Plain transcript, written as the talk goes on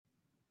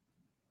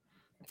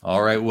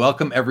All right.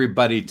 Welcome,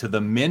 everybody, to the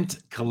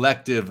Mint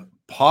Collective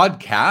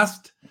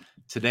podcast.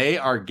 Today,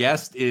 our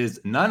guest is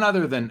none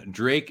other than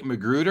Drake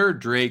McGruder.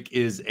 Drake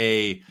is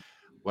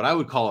what I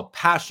would call a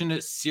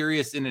passionate,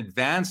 serious, and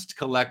advanced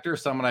collector,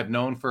 someone I've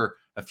known for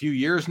a few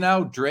years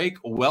now. Drake,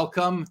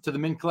 welcome to the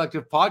Mint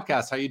Collective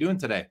podcast. How are you doing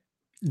today?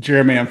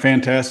 Jeremy, I'm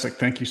fantastic.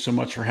 Thank you so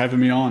much for having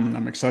me on.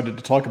 I'm excited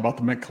to talk about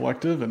the Mint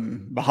Collective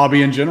and the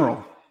hobby in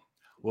general.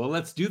 Well,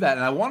 let's do that.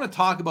 And I want to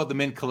talk about the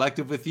Mint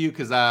Collective with you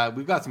because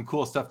we've got some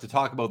cool stuff to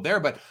talk about there.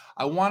 But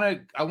I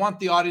want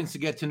the audience to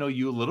get to know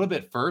you a little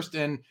bit first.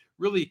 And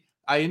really,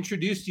 I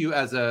introduced you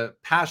as a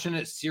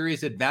passionate,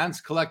 serious,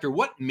 advanced collector.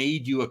 What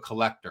made you a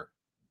collector?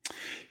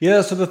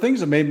 Yeah, so the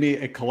things that made me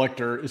a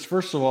collector is,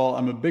 first of all,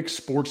 I'm a big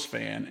sports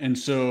fan. And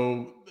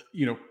so,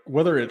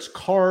 whether it's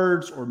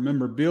cards or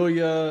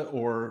memorabilia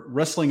or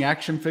wrestling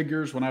action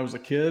figures when I was a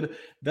kid,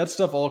 that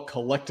stuff all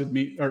connected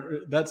me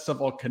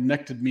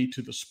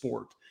to the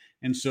sport.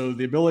 And so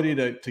the ability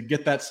to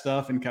get that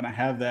stuff and kind of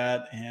have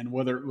that, and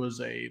whether it was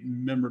a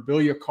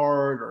memorabilia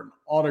card or an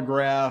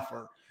autograph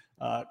or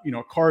a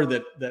card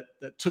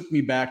that took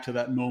me back to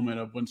that moment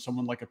of when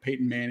someone like a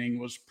Payton Manning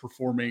was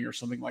performing or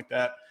something like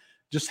that,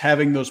 just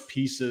having those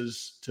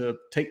pieces to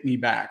take me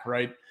back,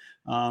 right,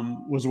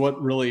 was what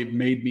really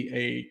made me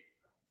a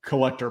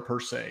collector per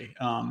se.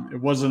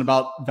 It wasn't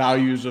about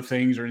values of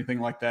things or anything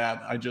like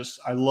that.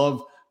 I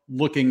love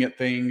looking at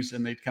things,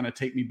 and they kind of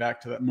take me back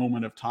to that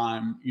moment of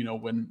time,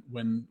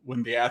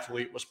 when the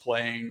athlete was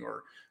playing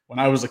or when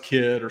I was a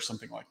kid or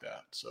something like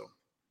that. So.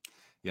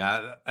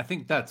 Yeah, I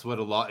think that's what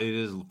it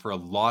is for a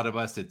lot of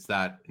us. It's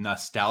that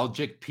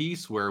nostalgic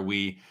piece where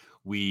we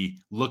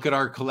look at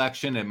our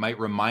collection. It might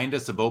remind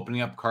us of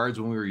opening up cards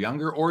when we were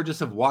younger, or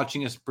just of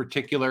watching a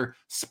particular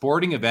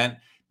sporting event.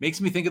 Makes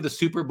me think of the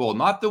Super Bowl,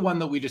 not the one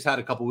that we just had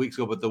a couple of weeks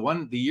ago, but the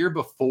one the year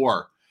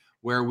before,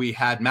 where we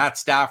had Matt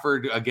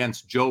Stafford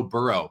against Joe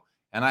Burrow.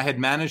 And I had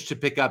managed to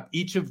pick up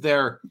each of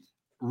their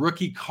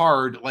rookie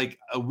card like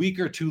a week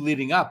or two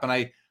leading up. And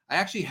I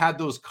actually had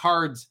those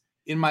cards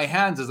in my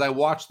hands as I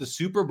watched the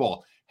Super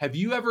Bowl. Have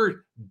you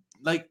ever,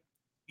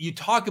 you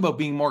talk about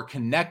being more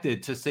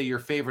connected to, say, your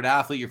favorite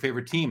athlete, your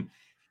favorite team.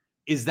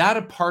 Is that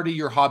a part of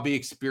your hobby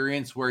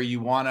experience where you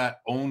want to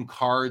own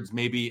cards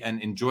maybe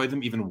and enjoy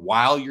them even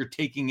while you're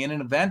taking in an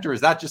event? Or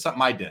is that just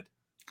something I did?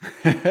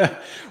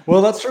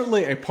 Well, that's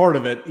certainly a part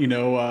of it.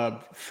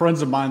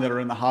 Friends of mine that are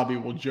in the hobby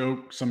will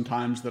joke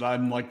sometimes that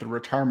I'm like the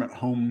retirement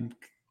home,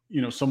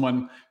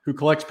 someone who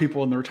collects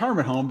people in the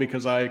retirement home,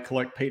 because I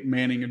collect Peyton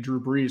Manning and Drew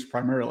Brees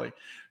primarily.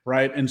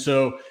 Right. And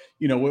so,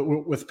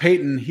 with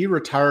Peyton, he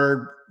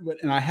retired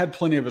and I had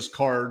plenty of his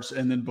cards.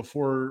 And then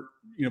before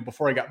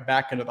I got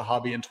back into the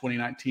hobby in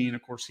 2019,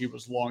 of course, he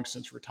was long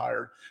since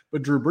retired,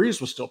 but Drew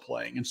Brees was still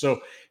playing. And so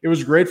it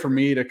was great for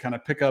me to kind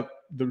of pick up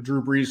the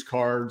Drew Brees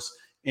cards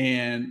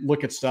and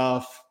look at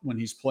stuff when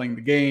he's playing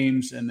the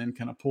games, and then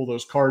kind of pull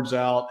those cards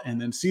out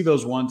and then see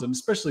those ones, and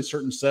especially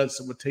certain sets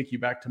that would take you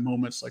back to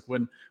moments like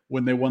when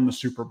they won the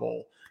Super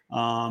Bowl,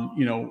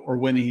 or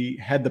when he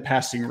had the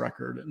passing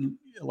record and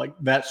like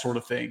that sort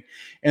of thing.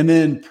 And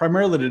then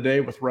primarily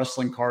today with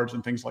wrestling cards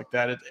and things like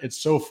that, it's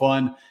so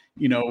fun,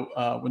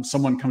 when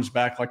someone comes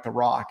back like The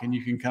Rock, and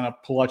you can kind of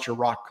pull out your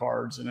Rock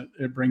cards and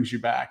it brings you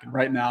back. And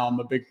right now I'm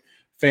a big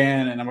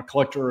fan and I'm a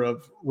collector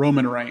of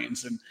Roman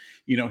Reigns, and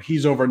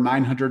he's over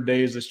 900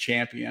 days as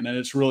champion, and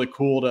it's really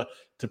cool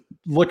to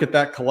look at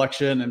that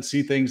collection and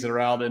see things that are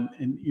out, and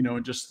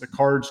just the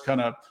cards kind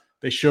of,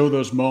 they show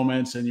those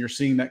moments, and you're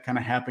seeing that kind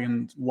of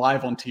happen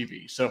live on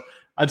TV. So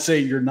I'd say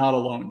you're not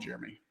alone,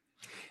 Jeremy.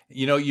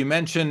 You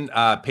mentioned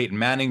Peyton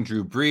Manning,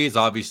 Drew Brees.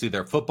 Obviously,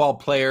 they're football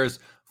players.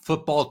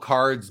 Football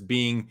cards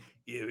being,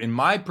 in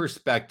my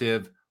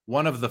perspective,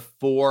 one of the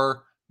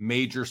four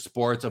major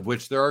sports of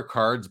which there are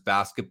cards: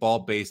 basketball,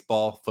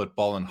 baseball,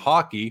 football, and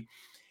hockey.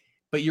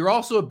 But you're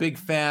also a big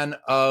fan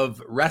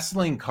of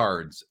wrestling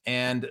cards,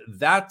 and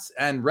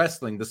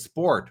wrestling, the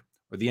sport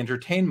or the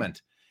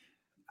entertainment.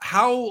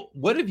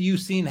 What have you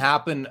seen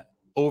happen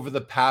over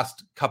the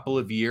past couple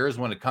of years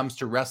when it comes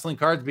to wrestling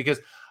cards? Because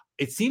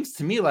it seems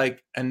to me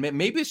like, and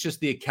maybe it's just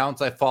the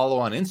accounts I follow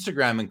on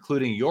Instagram,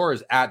 including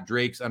yours at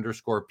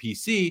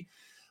Drakes_PC,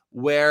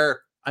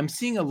 where I'm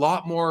seeing a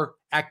lot more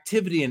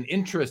activity and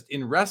interest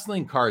in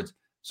wrestling cards.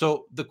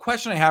 So the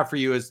question I have for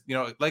you is,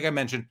 like I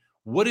mentioned,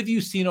 what have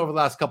you seen over the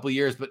last couple of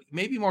years? But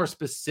maybe more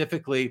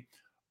specifically,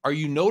 are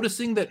you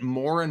noticing that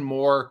more and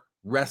more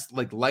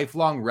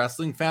lifelong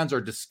wrestling fans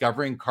are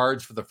discovering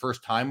cards for the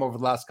first time over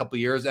the last couple of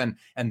years, and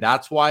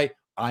that's why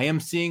I am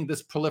seeing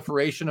this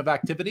proliferation of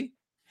activity?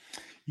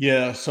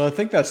 Yeah, so I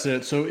think that's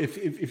it. So if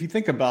you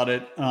think about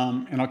it,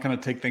 and I'll kind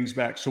of take things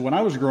back. So when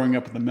I was growing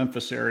up in the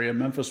Memphis area,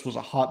 Memphis was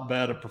a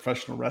hotbed of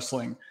professional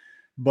wrestling,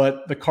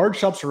 but the card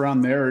shops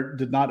around there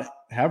did not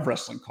have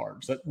wrestling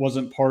cards. That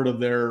wasn't part of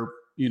their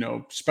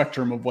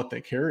spectrum of what they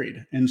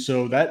carried. And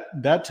so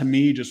that to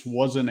me just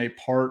wasn't a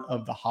part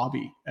of the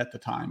hobby at the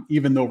time,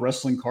 even though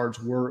wrestling cards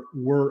were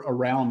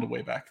around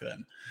way back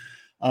then.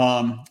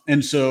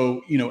 And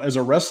so, as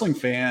a wrestling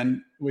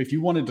fan, if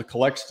you wanted to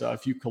collect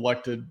stuff, you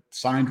collected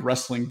signed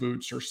wrestling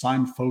boots or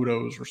signed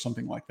photos or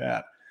something like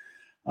that.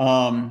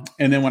 And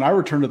then when I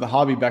returned to the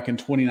hobby back in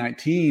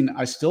 2019,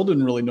 I still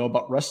didn't really know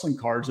about wrestling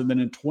cards. And then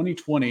in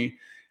 2020,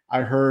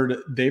 I heard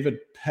David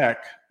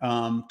Peck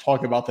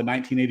talk about the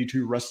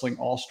 1982 Wrestling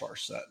All-Star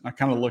set. And I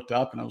kind of looked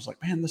up and I was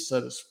like, man, this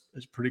set is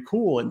pretty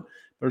cool. And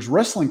there's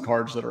wrestling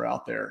cards that are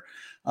out there.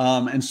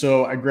 And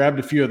so I grabbed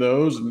a few of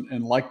those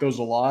and liked those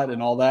a lot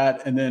and all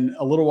that. And then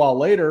a little while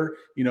later,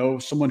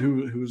 someone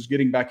who was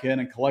getting back in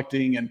and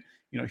collecting and,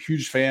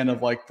 huge fan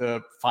of like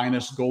the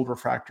finest gold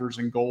refractors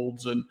and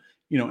golds and,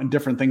 and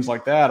different things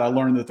like that. I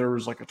learned that there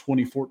was like a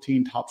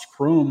 2014 Topps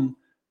Chrome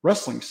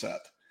wrestling set.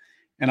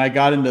 And I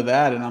got into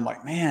that and I'm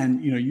like, man,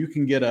 you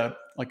can get a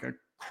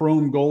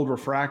chrome gold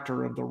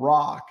refractor of The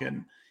Rock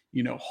and,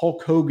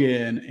 Hulk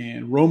Hogan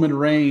and Roman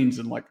Reigns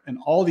and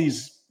all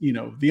these,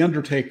 The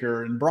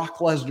Undertaker and Brock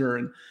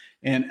Lesnar.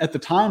 And at the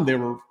time they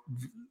were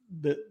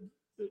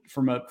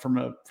from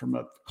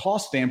a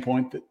cost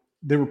standpoint that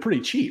they were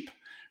pretty cheap.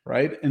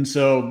 Right. And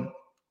so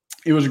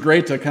it was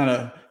great to kind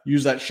of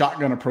use that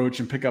shotgun approach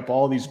and pick up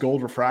all these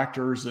gold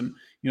refractors and,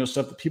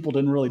 stuff that people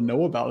didn't really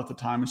know about at the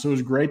time. And so it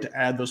was great to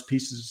add those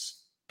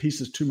pieces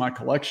to my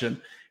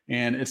collection.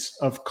 And it's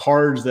of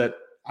cards that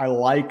I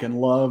like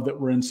and love that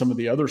were in some of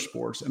the other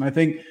sports. And I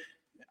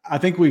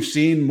think we've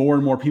seen more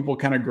and more people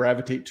kind of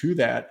gravitate to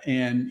that.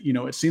 And,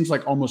 it seems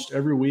like almost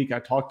every week I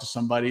talk to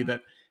somebody that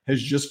has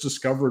just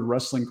discovered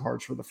wrestling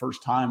cards for the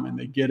first time and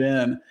they get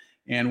in.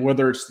 And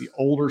whether it's the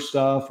older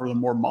stuff or the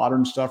more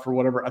modern stuff or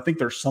whatever, I think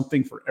there's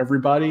something for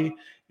everybody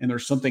and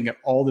there's something at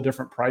all the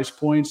different price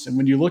points. And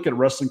when you look at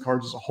wrestling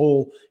cards as a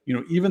whole,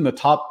 even the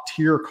top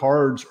tier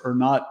cards are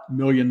not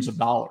millions of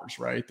dollars,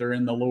 right? They're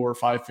in the lower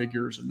five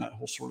figures and that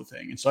whole sort of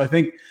thing. And so I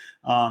think,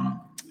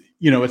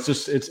 it's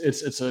just,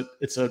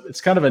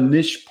 it's kind of a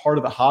niche part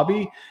of the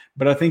hobby,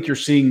 but I think you're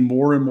seeing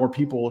more and more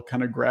people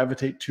kind of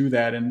gravitate to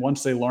that. And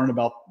once they learn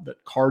about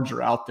that cards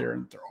are out there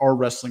and there are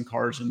wrestling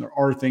cards and there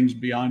are things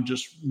beyond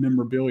just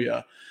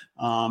memorabilia,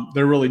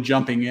 they're really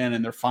jumping in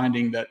and they're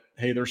finding that,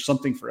 hey, there's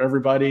something for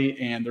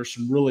everybody. And there's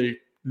some really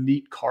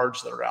neat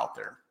cards that are out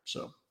there.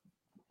 So.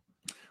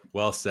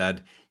 Well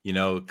said.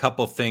 A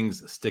couple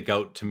things stick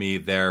out to me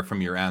there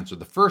from your answer.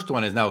 The first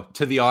one is, now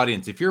to the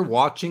audience, if you're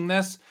watching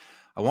this,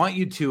 I want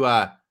you to,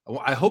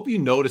 I hope you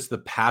notice the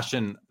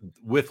passion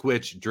with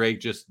which Drake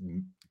just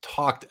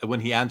talked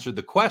when he answered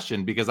the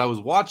question, because I was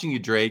watching you,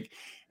 Drake,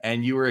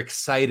 and you were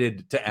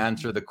excited to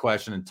answer the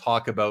question and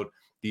talk about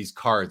these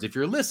cards. If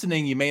you're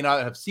listening, you may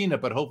not have seen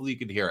it, but hopefully you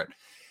could hear it.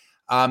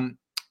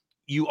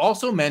 You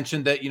also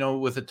mentioned that,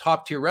 with the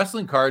top tier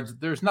wrestling cards,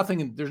 there's no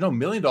 $1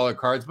 million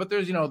cards, but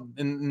there's,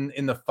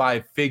 in the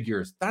five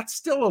figures. That's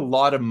still a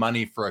lot of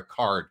money for a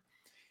card.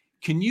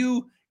 Can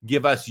you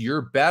give us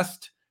your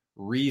best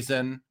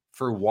reason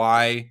for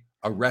why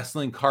a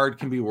wrestling card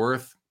can be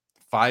worth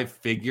five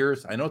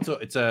figures? I know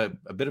it's a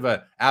bit of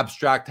an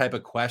abstract type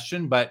of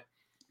question, but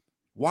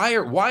why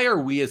are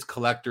we as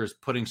collectors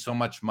putting so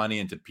much money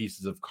into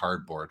pieces of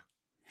cardboard?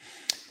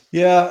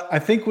 Yeah, I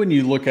think when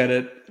you look at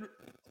it,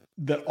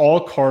 that all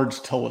cards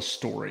tell a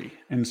story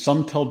and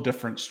some tell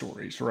different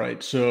stories,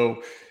 right?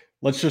 So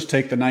let's just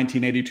take the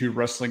 1982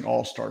 Wrestling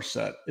All-Star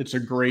set. It's a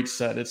great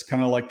set. It's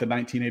kind of like the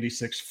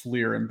 1986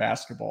 Fleer in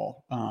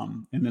basketball.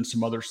 And then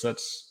some other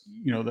sets,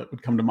 that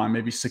would come to mind,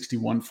 maybe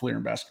 61 Fleer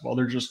in basketball.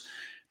 There's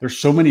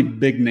so many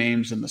big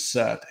names in the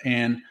set.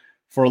 And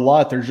for a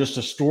lot, there's just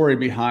a story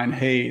behind,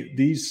 hey,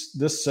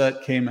 this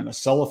set came in a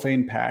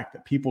cellophane pack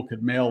that people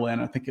could mail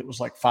in. I think it was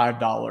like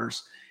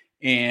 $5.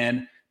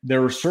 And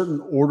there were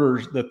certain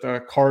orders that the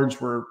cards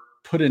were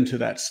put into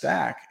that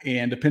stack.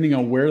 And depending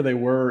on where they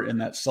were in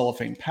that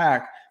cellophane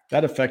pack,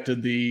 that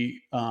affected the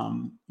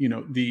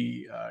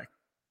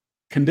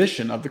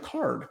condition of the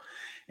card.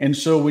 And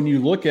so when you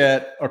look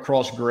at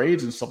across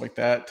grades and stuff like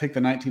that, take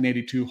the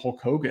 1982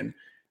 Hulk Hogan,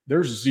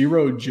 there's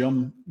 0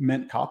 gem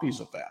mint copies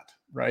of that,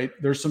 right?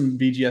 There's some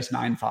BGS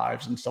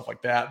 9.5s and stuff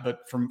like that.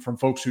 But from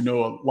folks who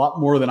know a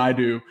lot more than I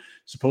do,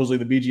 supposedly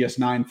the BGS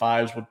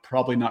 9.5s would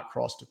probably not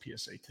cross to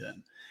PSA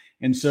 10.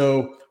 And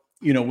so,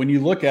 when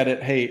you look at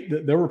it, hey,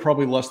 there were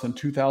probably less than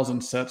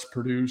 2,000 sets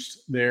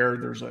produced there.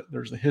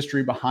 There's a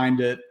history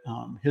behind it,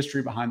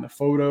 history behind the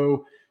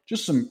photo,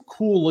 just some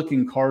cool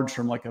looking cards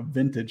from like a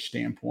vintage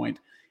standpoint.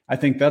 I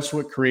think that's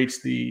what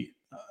creates the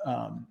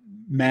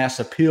mass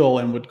appeal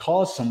and would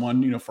cause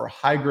someone, for a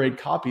high grade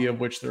copy of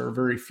which there are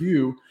very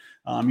few.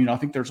 I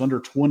think there's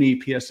under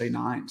 20 PSA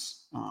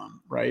 9s,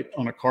 right,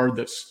 on a card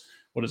that's,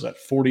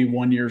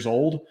 41 years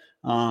old.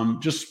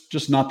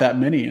 Just not that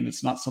many, and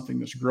it's not something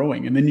that's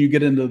growing. And then you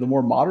get into the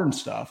more modern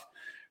stuff,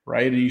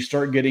 right? And you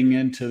start getting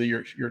into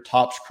your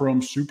Topps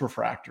Chrome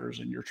superfractors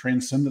and your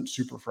Transcendent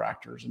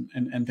superfractors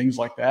and things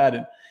like that.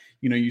 And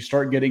you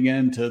start getting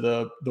into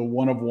the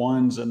one of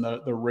ones and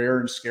the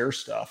rare and scarce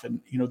stuff. And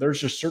there's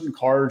just certain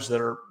cards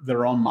that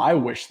are on my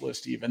wish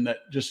list even that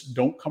just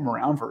don't come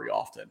around very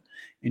often,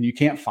 and you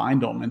can't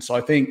find them. And so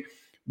I think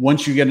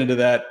once you get into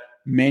that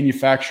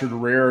manufactured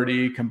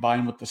rarity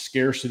combined with the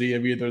scarcity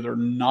of either they're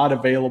not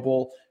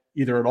available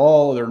either at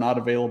all, or they're not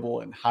available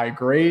in high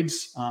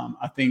grades.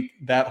 I think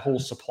that whole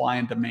supply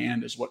and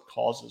demand is what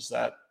causes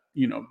that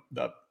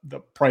the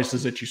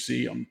prices that you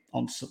see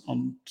on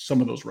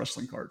some of those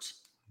wrestling cards.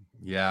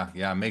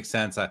 Yeah, makes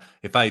sense.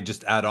 If I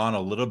just add on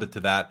a little bit to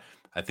that,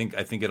 I think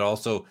it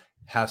also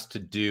has to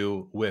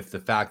do with the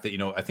fact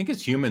that, I think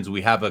as humans,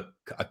 we have a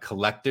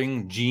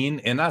collecting gene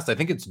in us. I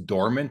think it's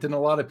dormant in a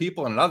lot of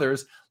people, and in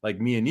others, like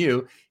me and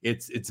you,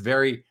 it's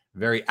very,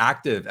 very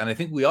active. And I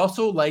think we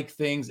also like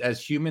things as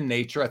human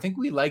nature. I think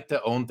we like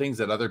to own things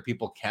that other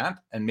people can't.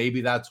 And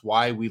maybe that's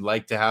why we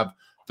like to have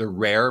the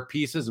rare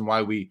pieces, and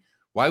why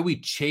we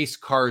chase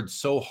cards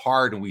so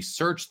hard, and we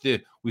search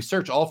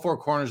all four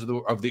corners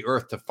of the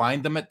earth to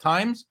find them at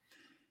times.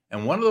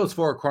 And one of those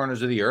four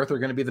corners of the earth are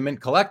going to be the Mint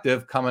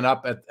Collective coming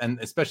up, and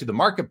especially the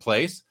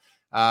marketplace.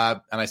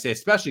 And I say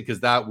especially because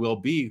that will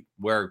be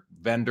where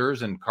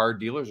vendors and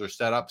card dealers are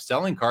set up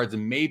selling cards,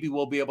 and maybe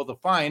we'll be able to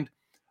find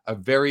a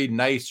very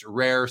nice,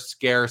 rare,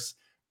 scarce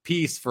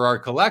piece for our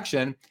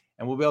collection,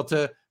 and we'll be able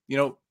to,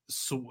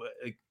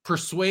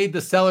 persuade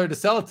the seller to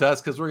sell it to us,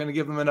 because we're going to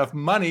give them enough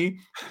money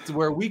to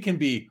where we can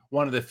be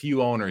one of the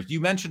few owners. You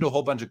mentioned a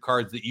whole bunch of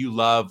cards that you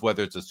love,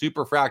 whether it's a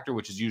superfractor,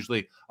 which is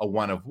usually a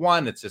 1 of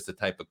 1. It's just a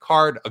type of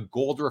card, a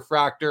gold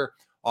refractor,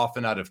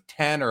 often out of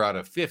 10 or out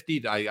of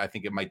 50. I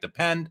think it might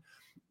depend.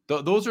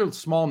 Those are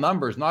small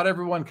numbers. Not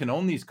everyone can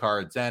own these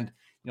cards. And,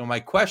 my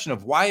question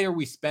of why are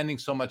we spending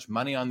so much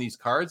money on these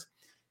cards?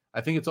 I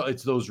think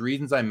it's those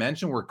reasons I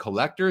mentioned. We're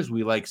collectors.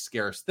 We like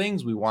scarce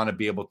things. We want to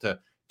be able to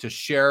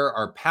share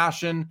our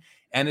passion,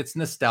 and it's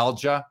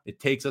nostalgia. It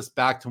takes us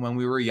back to when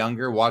we were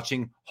younger,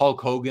 watching Hulk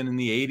Hogan in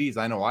the 80s.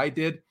 I know I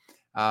did.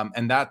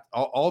 And that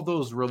all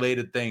those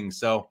related things.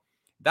 So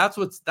that's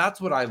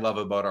what I love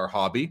about our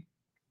hobby.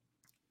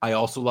 I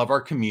also love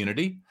our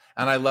community,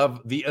 and I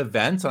love the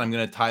events. And I'm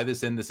going to tie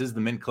this in. This is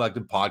the Mint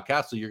Collective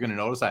podcast, so you're going to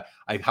notice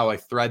how I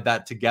thread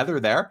that together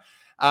there.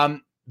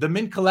 The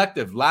Mint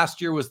Collective, last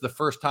year was the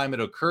first time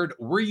it occurred.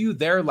 Were you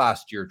there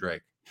last year,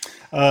 Drake?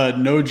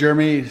 No,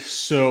 Jeremy.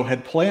 So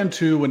had planned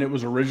to when it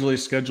was originally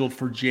scheduled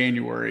for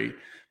January,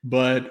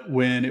 but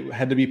when it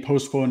had to be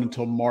postponed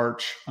until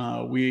March,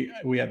 we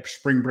had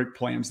spring break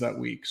plans that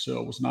week,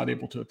 so was not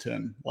able to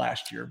attend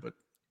last year. But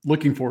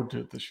looking forward to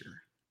it this year.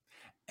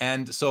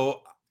 And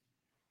so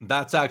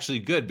that's actually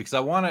good, because I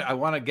want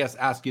to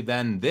ask you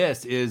then,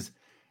 this is,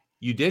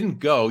 you didn't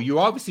go. You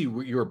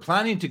were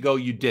planning to go.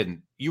 You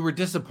didn't. You were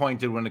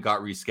disappointed when it got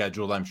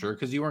rescheduled, I'm sure,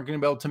 because you weren't going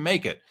to be able to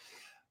make it.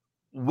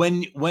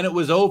 When it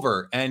was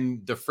over,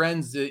 and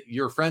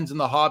your friends in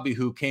the hobby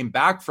who came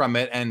back from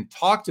it and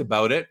talked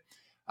about it,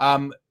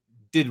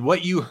 did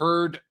what you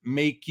heard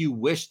make you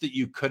wish that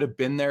you could have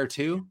been there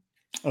too?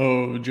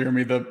 Oh,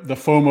 Jeremy, the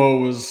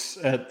FOMO was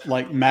at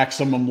like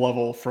maximum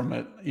level from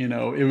it.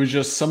 It was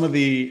just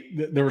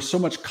there was so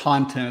much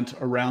content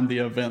around the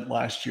event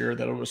last year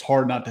that it was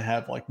hard not to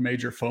have like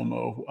major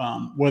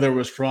FOMO, whether it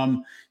was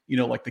from,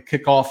 like the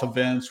kickoff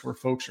events where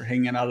folks are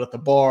hanging out at the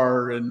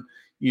bar and,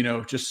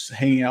 just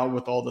hanging out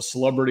with all the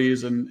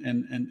celebrities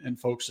and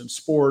folks in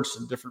sports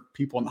and different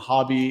people in the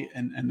hobby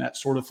and that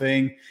sort of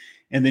thing.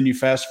 And then you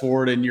fast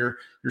forward and you're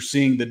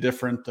seeing the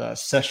different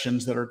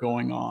sessions that are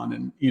going on.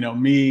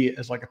 And, me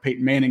as like a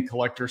Payton Manning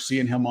collector,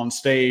 seeing him on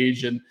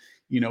stage and,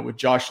 with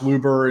Josh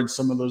Luber and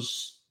some of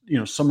those,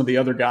 some of the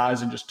other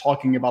guys, and just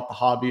talking about the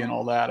hobby and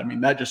all that. I mean,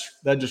 that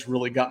just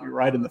really got me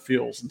right in the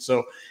feels. And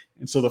so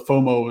the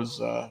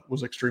FOMO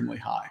was extremely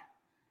high.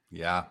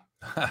 Yeah.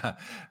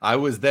 I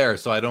was there,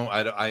 so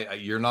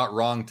you're not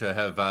wrong to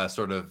have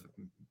sort of,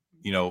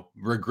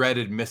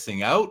 regretted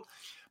missing out,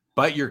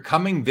 but you're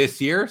coming this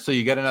year. So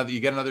you get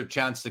another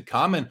chance to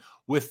come. And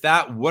with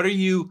that, what are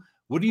you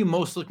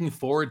most looking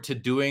forward to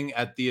doing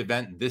at the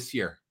event this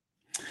year?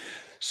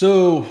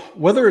 So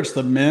whether it's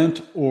the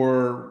Mint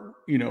or,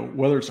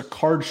 whether it's a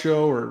card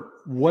show or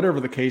whatever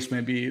the case may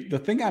be, the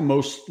thing I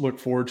most look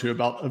forward to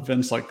about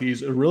events like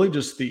these are really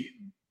just the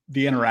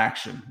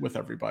interaction with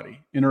everybody,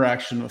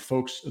 interaction with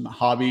folks in the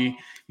hobby,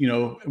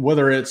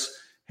 whether it's,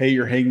 hey,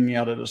 you're hanging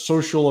out at a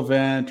social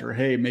event, or,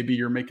 hey, maybe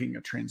you're making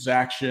a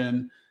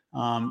transaction,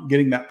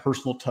 getting that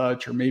personal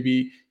touch, or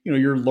maybe,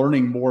 you're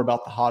learning more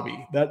about the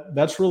hobby.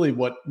 That's really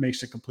what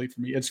makes it complete for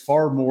me. It's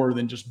far more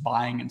than just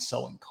buying and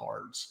selling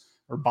cards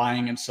or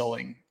buying and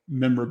selling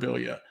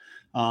memorabilia.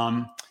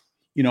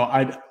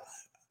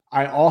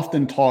 I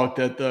often talk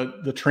that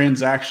the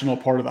transactional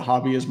part of the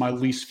hobby is my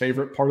least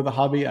favorite part of the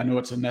hobby. I know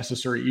it's a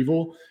necessary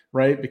evil,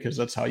 right? Because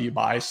that's how you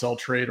buy, sell,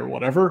 trade, or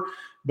whatever.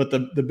 But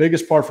the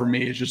biggest part for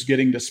me is just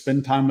getting to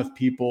spend time with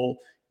people,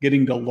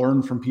 getting to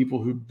learn from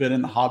people who've been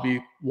in the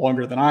hobby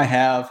longer than I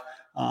have,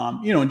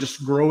 and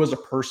just grow as a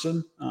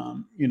person,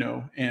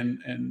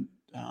 and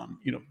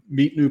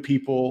meet new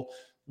people,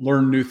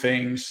 learn new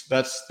things.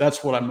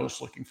 That's what I'm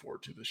most looking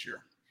forward to this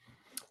year.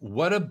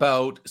 What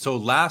about, so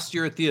last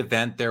year at the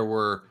event, there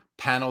were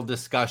panel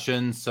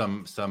discussions,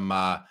 some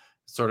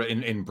sort of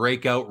in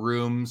breakout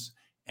rooms,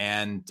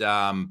 and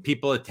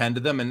people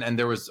attended them. And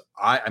there was,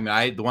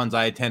 the ones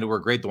I attended were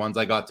great. The ones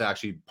I got to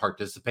actually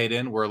participate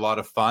in were a lot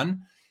of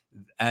fun,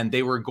 and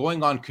they were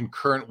going on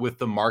concurrent with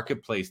the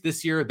marketplace.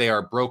 This year, they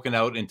are broken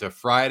out into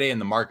Friday,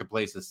 and the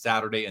marketplace is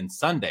Saturday and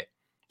Sunday.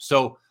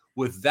 So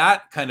with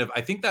that kind of,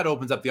 I think that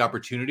opens up the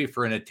opportunity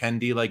for an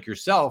attendee like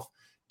yourself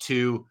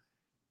to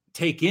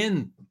take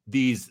in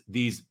these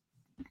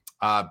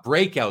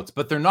breakouts.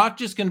 But they're not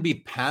just going to be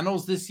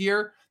panels this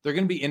year. They're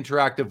going to be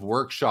interactive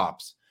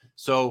workshops.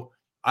 So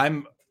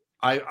I'm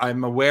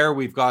aware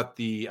we've got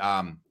the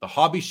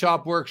hobby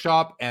shop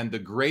workshop and the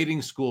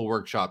grading school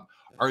workshop.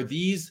 Are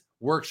these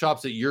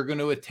workshops that you're going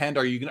to attend?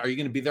 Are you going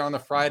to be there on the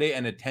Friday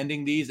and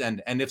attending these?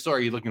 And if so, are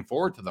you looking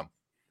forward to them?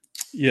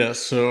 Yeah,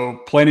 so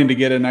planning to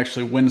get in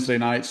actually Wednesday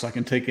night so I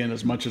can take in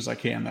as much as I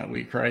can that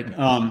week, right?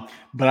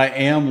 But I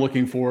am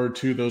looking forward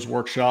to those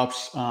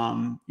workshops.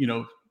 You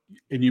know,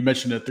 and you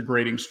mentioned it, the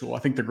grading school. I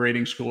think the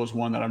grading school is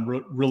one that I'm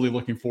really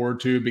looking forward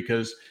to,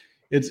 because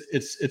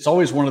it's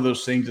always one of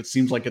those things. It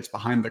seems like it's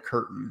behind the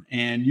curtain,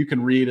 and you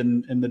can read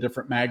in the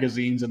different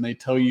magazines, and they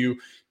tell you,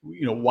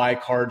 you know, why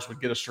cards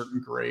would get a certain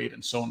grade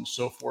and so on and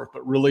so forth.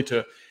 But really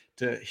to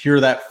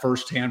hear that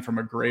firsthand from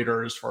a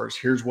grader, as far as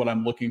here's what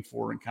I'm looking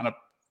for, and kind of,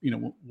 you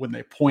know, when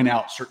they point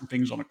out certain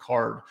things on a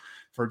card,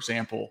 for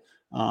example,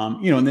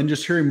 you know, and then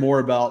just hearing more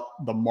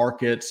about the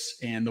markets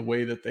and the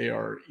way that they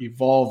are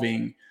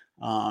evolving,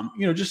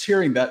 you know, just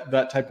hearing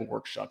that type of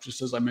workshop,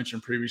 just as I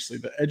mentioned previously,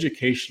 the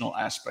educational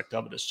aspect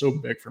of it is so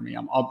big for me.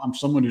 I'm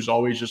someone who's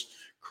always just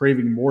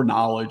craving more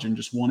knowledge and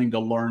just wanting to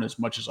learn as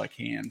much as I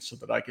can so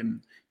that I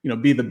can, you know,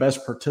 be the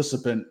best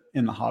participant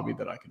in the hobby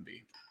that I can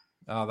be.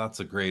 Oh, that's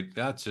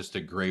just a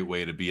great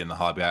way to be in the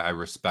hobby. I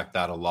respect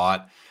that a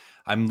lot.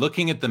 I'm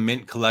looking at the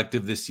Mint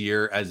Collective this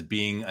year as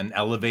being an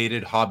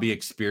elevated hobby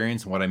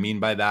experience. And what I mean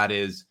by that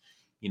is,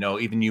 you know,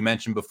 even you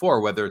mentioned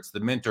before, whether it's the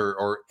Mint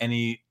or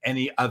any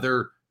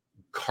other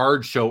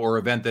card show or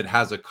event that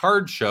has a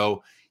card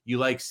show, you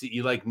like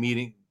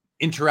meeting,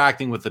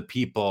 interacting with the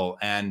people,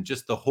 and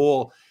just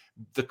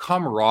the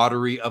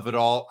camaraderie of it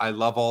all. I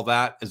love all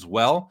that as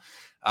well.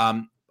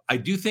 I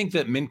do think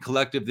that Mint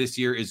Collective this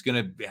year is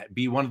going to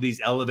be one of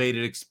these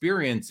elevated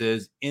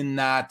experiences in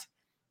that,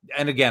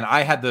 and again,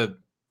 I had the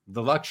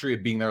luxury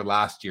of being there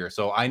last year,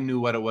 so I knew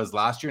what it was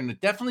last year, and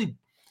it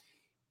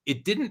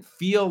didn't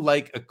feel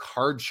like a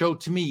card show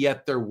to me,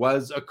 yet there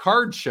was a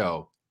card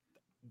show.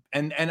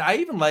 And I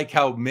even like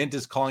how Mint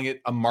is calling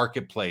it a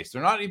marketplace.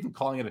 They're not even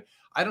calling it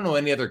I don't know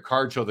any other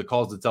card show that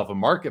calls itself a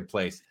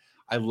marketplace.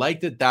 I like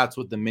that that's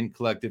what the Mint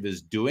Collective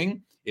is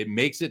doing. It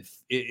makes it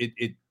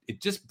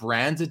just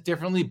brands it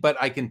differently, but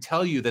I can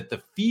tell you that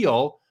the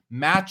feel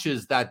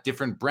matches that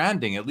different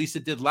branding. At least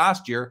it did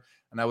last year,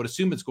 and I would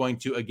assume it's going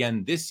to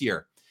again this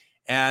year.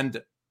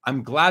 And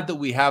I'm glad that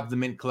we have the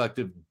Mint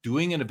Collective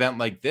doing an event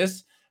like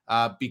this,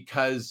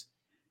 because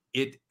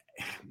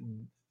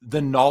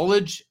the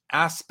knowledge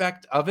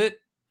aspect of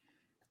it,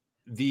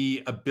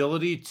 the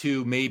ability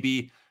to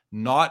maybe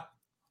to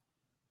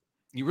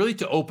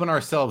open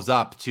ourselves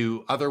up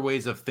to other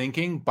ways of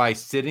thinking by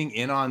sitting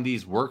in on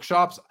these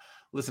workshops.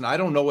 Listen, I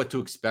don't know what to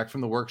expect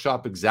from the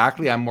workshop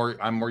exactly. I'm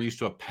more used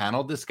to a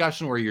panel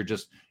discussion where you're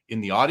just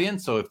in the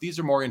audience. So if these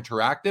are more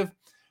interactive,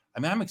 I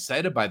mean, I'm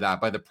excited by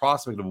the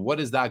prospect of what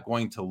is that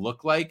going to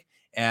look like,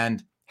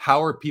 and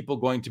how are people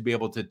going to be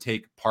able to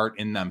take part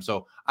in them.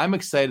 So I'm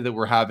excited that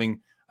we're having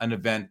an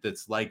event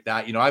that's like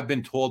that. You know, I've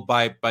been told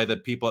by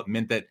the people at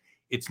Mint that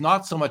it's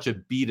not so much a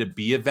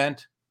B2B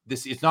event.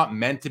 It's not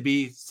meant to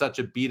be such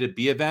a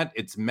B2B event.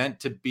 It's meant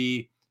to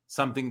be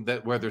something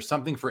where there's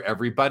something for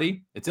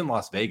everybody. It's in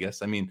Las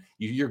Vegas. I mean,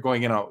 you're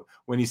going in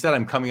when you said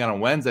I'm coming out on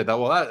Wednesday, I thought,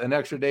 well, that's an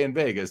extra day in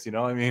Vegas. You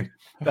know, I mean,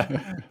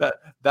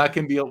 that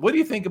can be. What do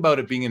you think about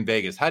it being in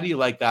Vegas? How do you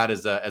like that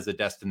as a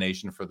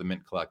destination for the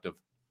Mint Collective?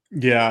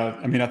 Yeah,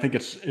 I mean, I think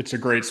it's a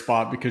great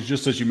spot, because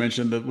just as you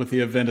mentioned, that with the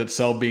event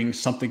itself being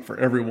something for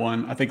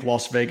everyone, I think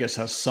Las Vegas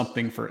has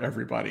something for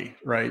everybody,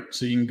 right?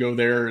 So you can go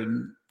there,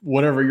 and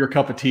whatever your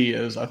cup of tea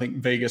is, I think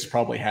Vegas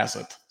probably has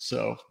it.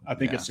 So I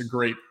think it's a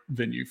great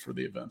venue for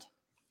the event.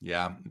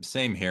 Yeah,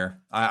 same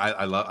here.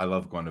 I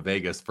love going to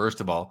Vegas,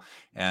 first of all,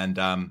 and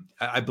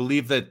I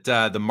believe that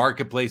the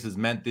marketplace is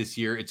meant this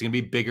year. It's going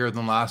to be bigger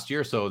than last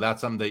year, so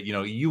that's something that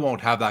you won't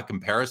have that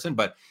comparison.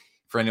 But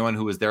for anyone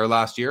who was there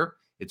last year,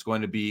 there's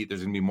going to be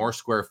more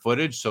square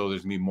footage, so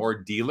there's going to be more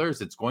dealers.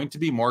 It's going to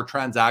be more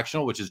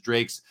transactional, which is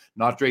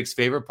not Drake's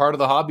favorite part of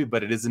the hobby,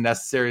 but it isn't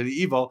necessarily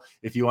evil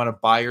if you want to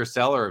buy or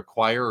sell or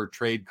acquire or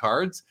trade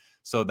cards.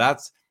 So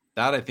that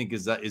I think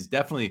is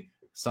definitely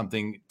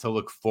something to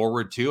look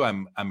forward to.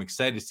 I'm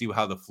excited to see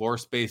how the floor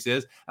space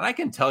is, and I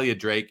can tell you,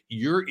 Drake,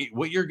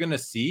 what you're going to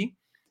see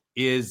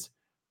is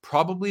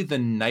probably the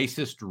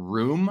nicest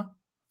room,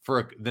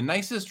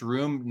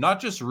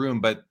 not just room,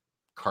 but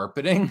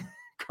carpeting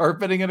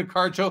in a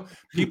card show.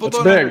 People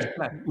That's don't big.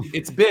 understand.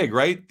 It's big,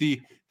 right? The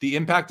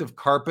impact of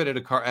carpet at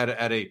a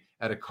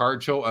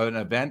card show, an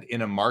event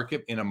in a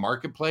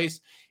marketplace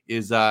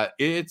is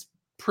it's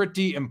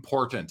pretty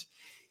important.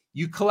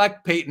 You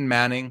collect Payton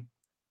Manning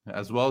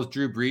as well as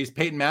Drew Brees.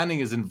 Payton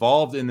Manning is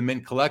involved in the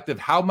Mint Collective.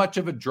 How much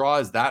of a draw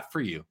is that for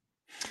you?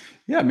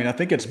 Yeah, I mean, I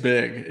think it's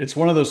big. It's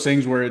one of those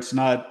things where it's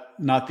not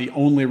the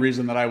only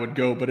reason that I would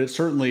go, but it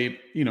certainly,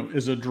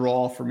 is a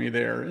draw for me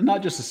there. And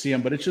not just to see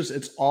him, but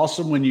it's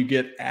awesome when you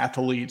get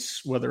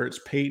athletes, whether it's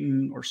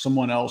Payton or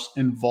someone else,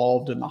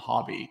 involved in the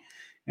hobby.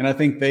 And I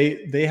think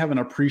they have an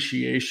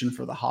appreciation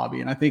for the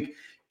hobby. And I think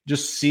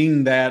just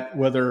seeing that,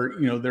 whether,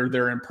 they're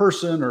there in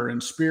person or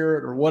in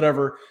spirit or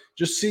whatever,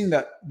 just seeing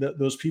that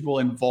those people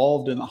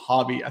involved in the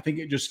hobby, I think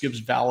it just gives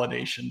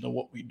validation to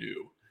what we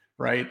do.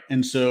 Right.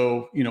 And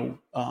so,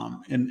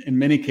 in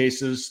many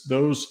cases,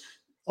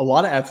 a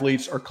lot of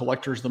athletes are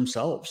collectors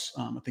themselves.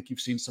 I think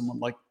you've seen someone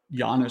like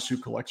Giannis who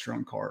collects your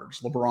own cards,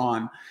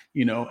 LeBron,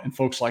 and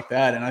folks like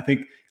that. And I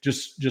think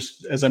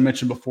just as I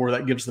mentioned before,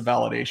 that gives the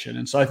validation.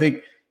 And so I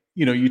think,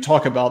 you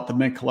talk about the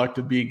Mint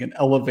Collective being an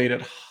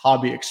elevated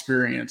hobby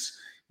experience.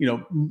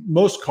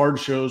 Most card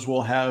shows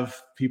will have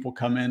people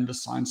come in to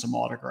sign some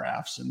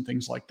autographs and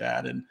things like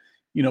that. And,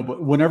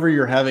 but whenever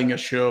you're having a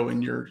show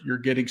and you're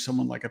getting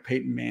someone like a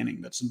Payton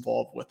Manning that's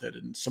involved with it,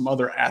 and some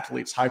other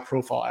athletes, high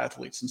profile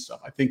athletes and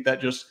stuff, I think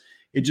that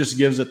it just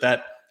gives it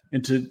that,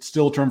 and to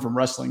steal a term from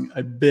wrestling,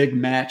 a big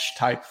match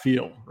type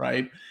feel.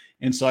 Right.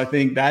 And so I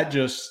think that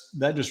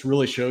just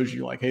really shows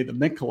you like, hey, the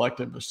Mint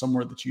Collective is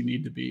somewhere that you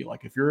need to be.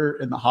 Like if you're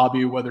in the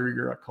hobby, whether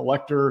you're a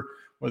collector,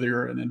 whether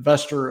you're an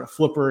investor, a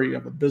flipper, you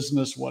have a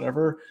business,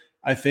 whatever,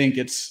 I think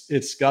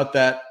it's got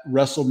that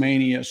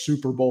WrestleMania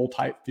Super Bowl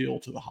type feel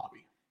to the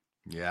hobby.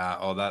 Yeah.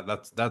 Oh,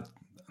 that's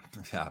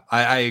yeah,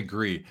 I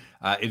agree.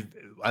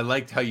 I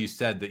liked how you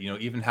said that,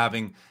 even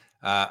having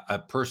a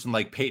person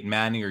like Peyton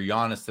Manning or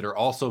Giannis that are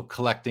also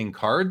collecting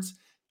cards,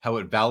 how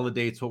it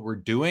validates what we're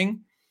doing.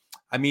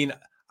 I mean,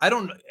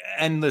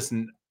 and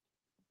listen,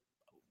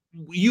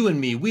 you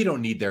and me, we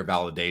don't need their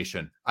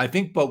validation. I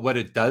think, but what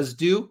it does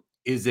do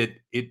is it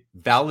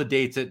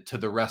validates it to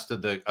the rest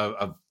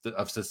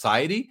of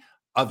society,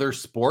 other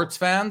sports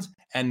fans,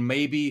 and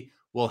maybe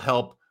will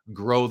help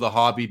grow the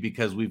hobby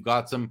because we've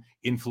got some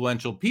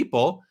influential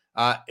people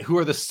who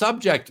are the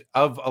subject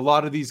of a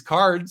lot of these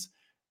cards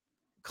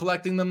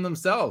collecting them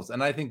themselves.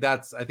 And I think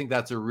that's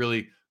a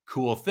really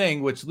cool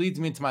thing, which leads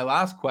me to my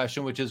last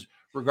question, which is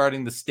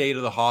regarding the state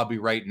of the hobby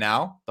right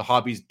now. The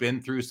hobby's been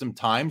through some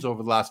times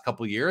over the last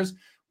couple of years.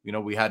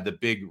 We had the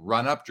big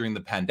run up during the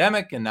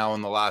pandemic, and now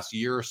in the last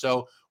year or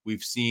so,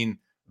 we've seen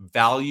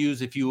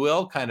values, if you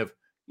will, kind of,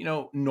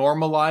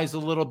 normalize a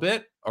little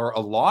bit or a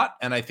lot.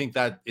 And I think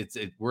that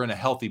we're in a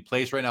healthy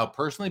place right now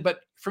personally.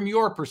 But from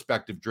your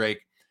perspective,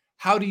 Drake,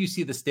 how do you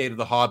see the state of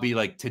the hobby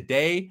like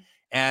today?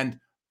 And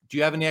do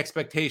you have any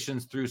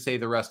expectations through, say,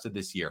 the rest of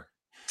this year?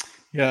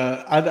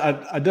 Yeah,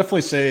 I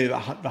definitely say the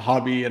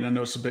hobby, and I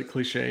know it's a bit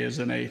cliche, is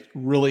in a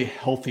really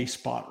healthy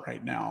spot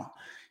right now.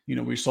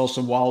 We saw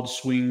some wild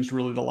swings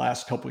really the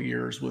last couple of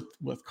years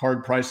with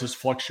card prices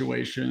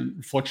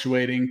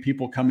fluctuating,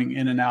 people coming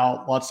in and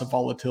out, lots of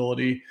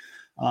volatility,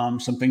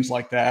 some things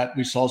like that.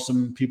 We saw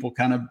some people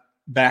kind of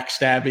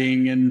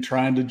backstabbing and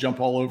trying to jump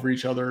all over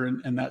each other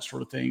and that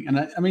sort of thing.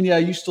 And I mean, yeah,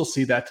 you still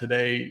see that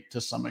today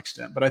to some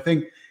extent, but I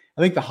think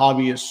the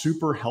hobby is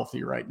super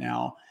healthy right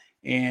now.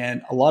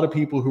 And a lot of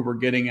people who were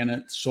getting in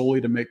it solely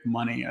to make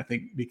money, I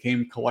think,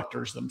 became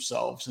collectors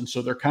themselves. And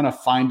so they're kind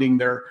of finding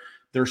their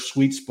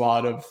sweet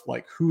spot of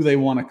like who they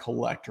want to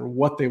collect or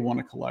what they want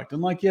to collect.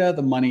 And like, yeah,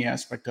 the money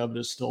aspect of it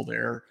is still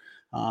there.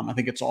 I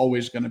think it's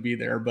always going to be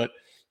there. But,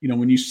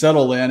 when you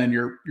settle in and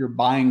you're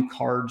buying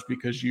cards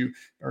because you're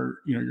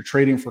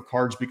trading for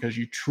cards because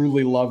you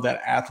truly love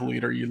that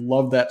athlete or you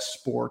love that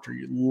sport or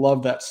you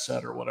love that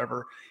set or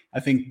whatever, I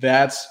think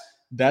that's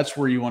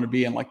where you want to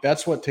be. And like,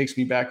 that's what takes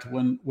me back to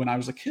when I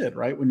was a kid,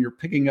 right? When you're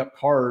picking up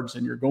cards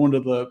and you're going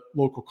to the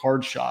local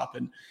card shop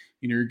and,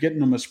 you're getting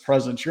them as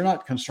presents, you're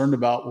not concerned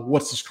about, well,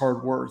 what's this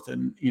card worth?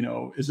 And,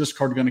 is this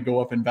card going to go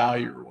up in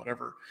value or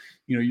whatever?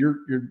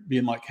 You're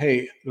being like,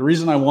 hey, the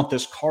reason I want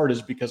this card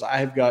is because I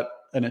have got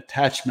an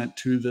attachment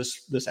to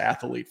this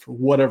athlete for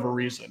whatever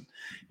reason.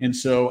 And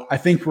so I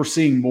think we're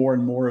seeing more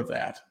and more of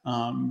that.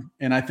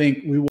 And I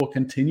think we will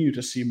continue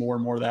to see more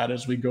and more of that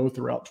as we go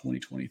throughout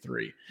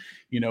 2023.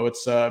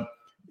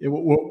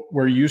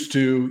 We're used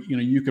to,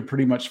 you could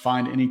pretty much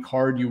find any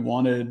card you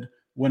wanted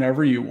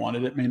whenever you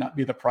wanted. It may not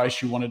be the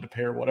price you wanted to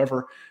pay or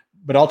whatever,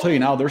 but I'll tell you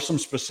now, there's some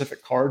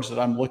specific cards that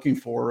I'm looking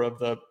for of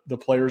the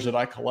players that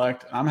I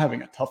collect, and I'm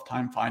having a tough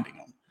time finding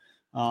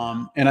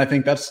them. And I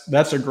think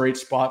that's a great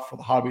spot for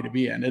the hobby to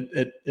be in.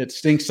 It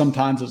stinks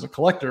sometimes as a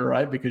collector,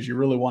 right? Because you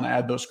really want to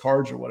add those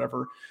cards or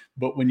whatever.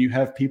 But when you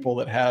have people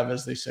that have,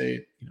 as they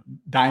say,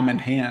 diamond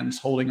hands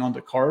holding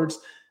onto cards,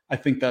 I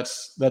think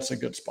that's a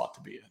good spot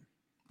to be in.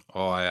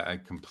 Oh, I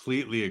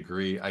completely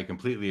agree.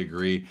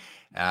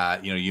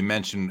 You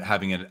mentioned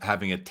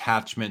having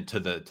attachment to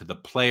the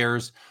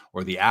players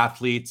or the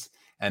athletes,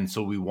 and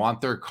so we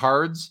want their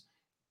cards.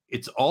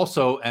 It's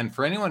also, and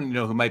for anyone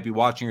who might be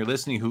watching or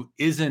listening who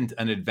isn't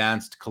an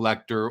advanced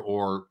collector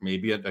or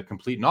maybe a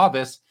complete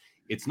novice,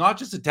 it's not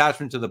just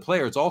attachment to the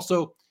player. It's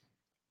also,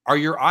 are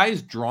your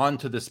eyes drawn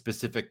to the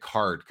specific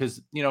card?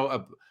 Because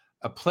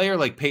a player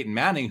like Peyton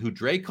Manning, who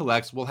Drake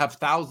collects, will have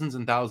thousands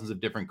and thousands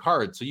of different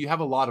cards. So you have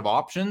a lot of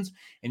options,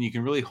 and you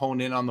can really hone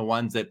in on the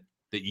ones that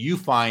you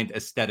find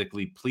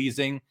aesthetically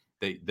pleasing,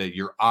 that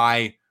your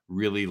eye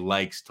really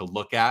likes to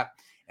look at.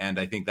 And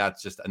I think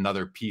that's just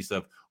another piece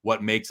of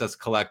what makes us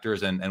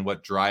collectors and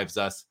what drives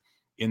us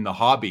in the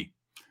hobby.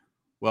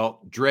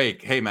 Well,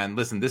 Drake, hey man,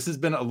 listen, this has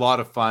been a lot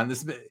of fun.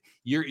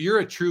 You're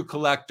a true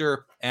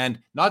collector, and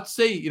not to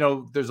say,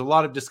 there's a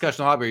lot of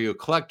discussion on hobby. Are you a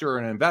collector or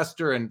an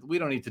investor? And we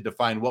don't need to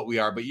define what we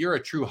are, but you're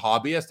a true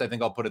hobbyist. I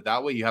think I'll put it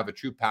that way. You have a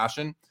true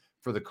passion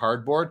for the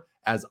cardboard,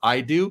 as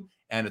I do.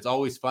 And it's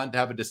always fun to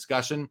have a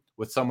discussion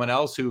with someone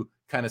else who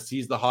kind of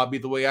sees the hobby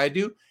the way I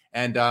do.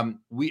 And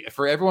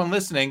for everyone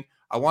listening,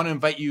 I want to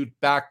invite you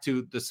back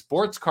to the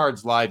Sports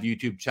Cards Live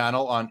YouTube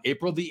channel on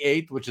April the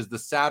 8th, which is the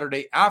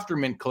Saturday after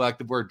Mint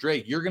Collective, where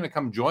Drake, you're going to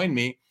come join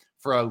me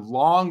for a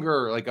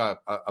longer, like a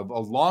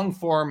long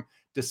form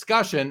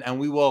discussion. And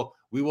we will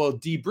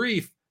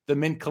debrief the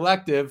Mint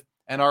Collective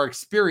and our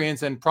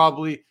experience, and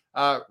probably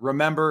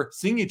remember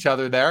seeing each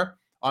other there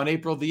on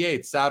April the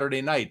 8th,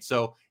 Saturday night.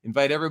 So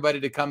invite everybody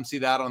to come see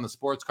that on the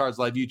Sports Cards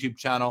Live YouTube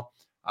channel.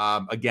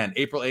 Again,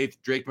 April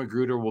 8th, Drake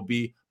McGruder will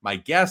be my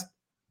guest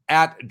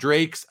at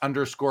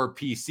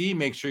Drakes_PC.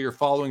 Make sure you're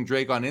following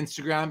Drake on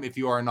Instagram if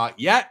you are not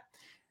yet.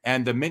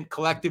 And the Mint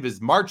Collective is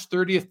March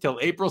 30th till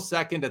April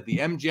 2nd at the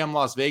MGM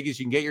Las Vegas.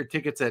 You can get your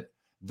tickets at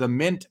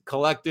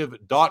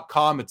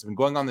themintcollective.com. It's been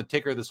going on the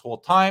ticker this whole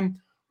time.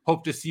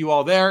 Hope to see you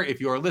all there. If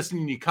you are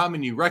listening, you come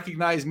and you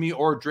recognize me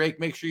or Drake,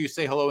 make sure you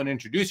say hello and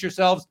introduce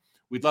yourselves.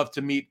 We'd love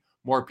to meet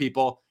more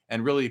people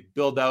and really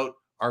build out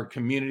our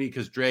community,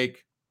 because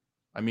Drake,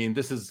 I mean,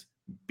 this is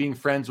being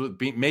friends with,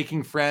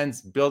 making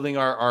friends, building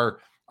our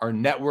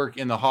network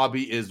in the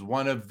hobby is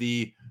one of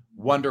the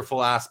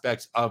wonderful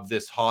aspects of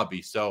this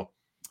hobby. So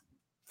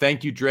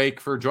thank you,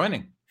 Drake, for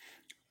joining.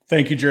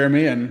 Thank you,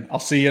 Jeremy, and I'll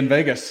see you in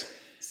Vegas.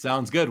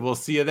 Sounds good. We'll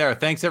see you there.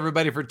 Thanks,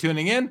 everybody, for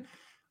tuning in.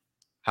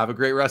 Have a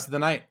great rest of the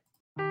night.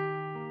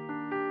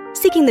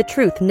 Seeking the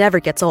truth never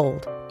gets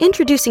old.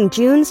 Introducing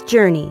June's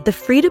Journey, the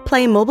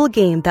free-to-play mobile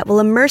game that will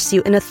immerse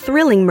you in a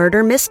thrilling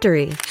murder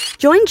mystery.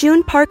 Join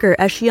June Parker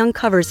as she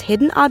uncovers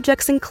hidden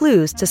objects and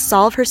clues to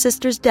solve her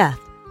sister's death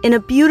in a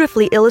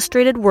beautifully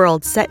illustrated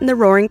world set in the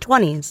Roaring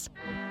 '20s.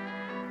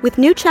 With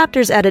new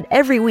chapters added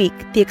every week,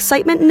 the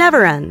excitement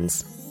never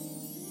ends.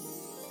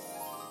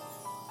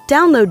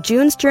 Download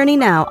June's Journey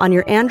now on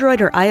your Android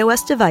or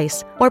iOS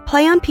device, or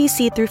play on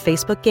PC through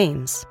Facebook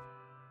Games.